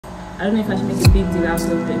I don't know if I should make a big deal out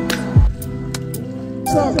of it.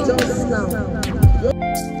 Stop just now.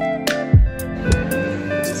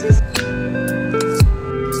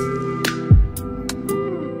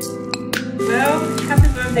 Well, happy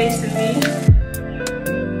birthday to me.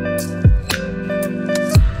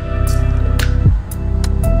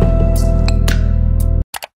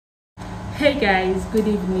 Hey guys, good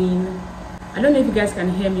evening. I don't know if you guys can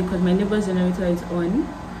hear me because my neighbor's generator is on,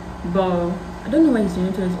 but I don't know why his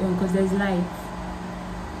generator is on because there's light.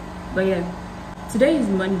 But yeah, today is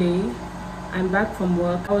Monday. I'm back from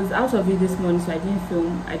work. I was out of it this morning, so I didn't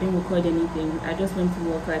film, I didn't record anything. I just went to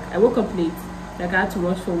work. Like, I woke up late, like I had to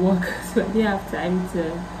rush for work, so I didn't have time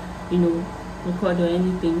to, you know, record or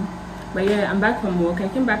anything. But yeah, I'm back from work. I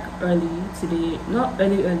came back early today. Not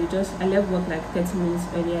early, just I left work like 30 minutes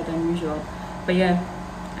earlier than usual. But yeah,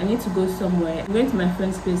 I need to go somewhere. I'm going to my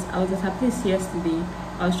friend's place. I was at her place yesterday.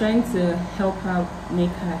 I was trying to help her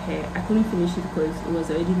make her hair. I couldn't finish it because it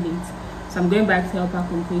was already late. So I'm going back to help her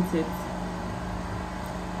complete it.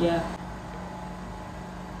 Yeah.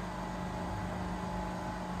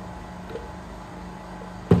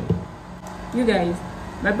 You guys,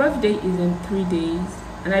 my birthday is in 3 days.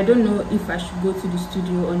 And I don't know if I should go to the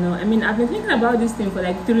studio or not. I mean, I've been thinking about this thing for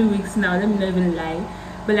like 3 weeks now. Let me not even lie.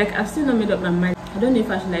 But like, I've still not made up my mind. I don't know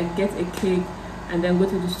if I should like get a cake and then go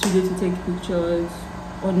to the studio to take pictures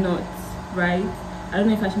or not, right? I don't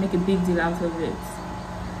know if I should make a big deal out of it.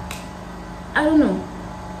 I don't know.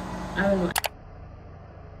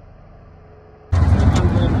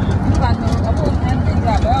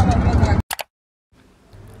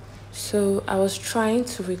 So I was trying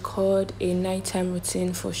to record a nighttime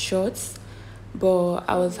routine for shorts, but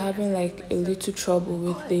I was having like a little trouble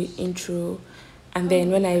with the intro. And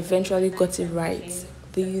then when I eventually got it right,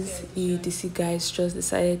 these EDC guys just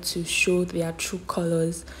decided to show their true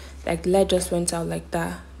colors. Like, the light just went out like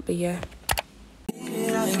that. But yeah. I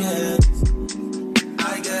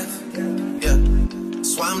guess, yeah.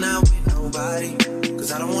 So I'm not with nobody,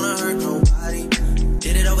 cause I don't wanna hurt nobody.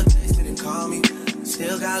 Did it over text, didn't call me.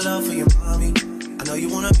 Still got love for your mommy. I know you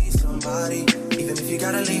wanna be somebody, even if you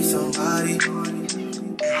gotta leave somebody.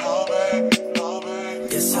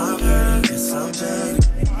 Yes, I'm hurt, yes, I'm dirty.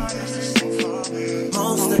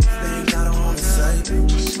 Most of the things I don't wanna say.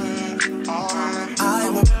 I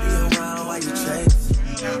won't be around while you chase.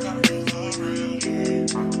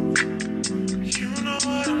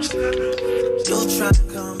 You'll try to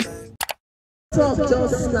come back. Stop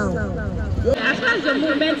just now. As far as the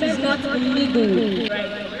movement is not illegal,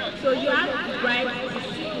 right? So you have the right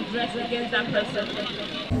to dress against that person.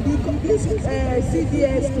 This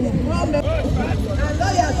CDS is problem.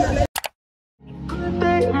 Good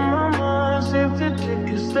day, mama. Seem to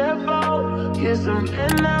take a step out. Get some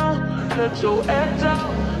in now. Let your act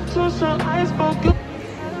out. To some ice bucket.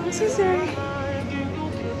 I'm so sorry.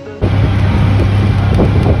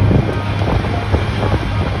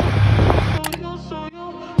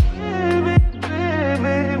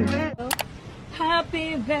 Happy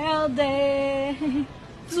birthday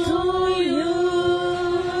to you.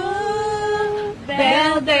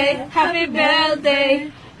 Birthday, happy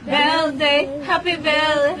birthday, birthday,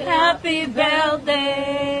 happy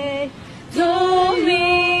birthday to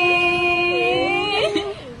me.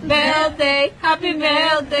 Birthday, happy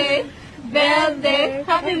birthday, birthday,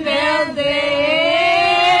 happy birthday.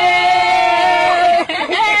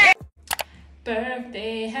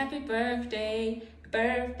 Birthday, happy birthday.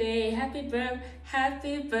 Birthday, happy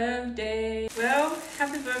birthday. Well,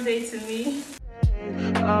 happy birthday to me.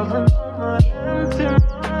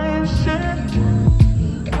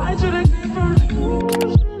 I should have given from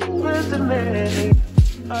resume.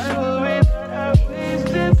 I worry that I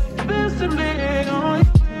wasted the best of me on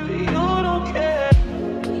you. You don't care.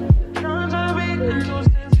 I'm trying to read into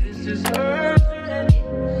senses, just urgent.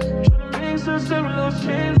 Trying to make some little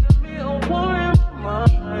change to me. I war in my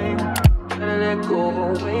mind. Gotta let go of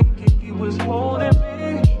a wink if he was holding me.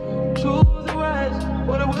 Choose the right,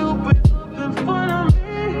 but it will be in front of me.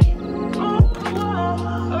 Oh,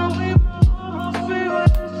 I leave my almost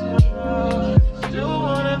feelings. Still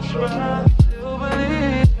wanna try, still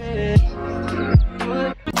believe it.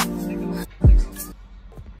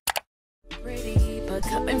 Pretty, but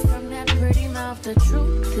coming from that pretty mouth, the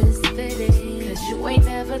truth is fitting. Cause you ain't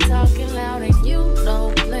never talking loud and you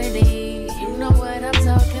know plenty. You know what I'm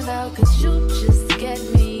talking about, cause you just get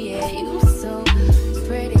me. Yeah, you so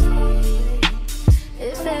pretty.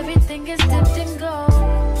 If everything is dipped in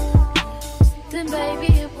gold, then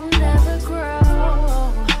baby it will never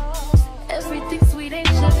grow. Everything sweet ain't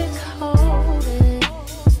sugar-coated.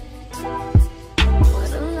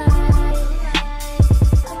 What a lie.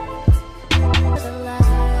 What a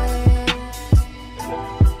lie.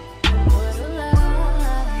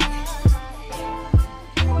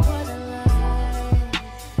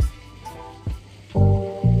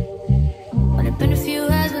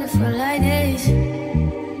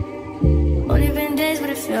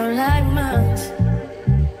 don't like much.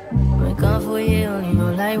 Been gone for a year, only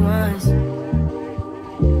know like once.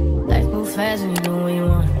 Life move fast when you do what you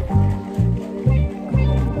want.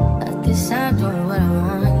 At this time, doing what I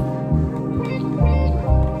want.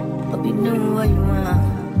 Hope you doing what you want.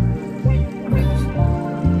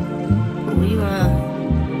 What we want.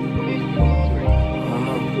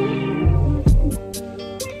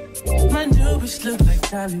 My new bitch look like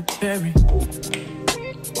Tyler Perry,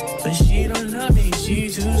 but she don't love me, she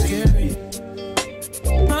too scary.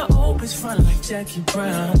 My old bitch front like Jackie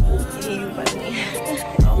Brown.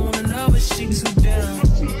 I wanna know but she too down.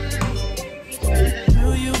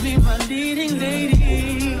 Will you be my leading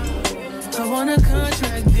lady? I want a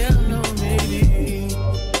contract, girl, no maybe.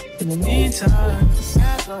 In the meantime,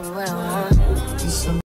 Stop going well.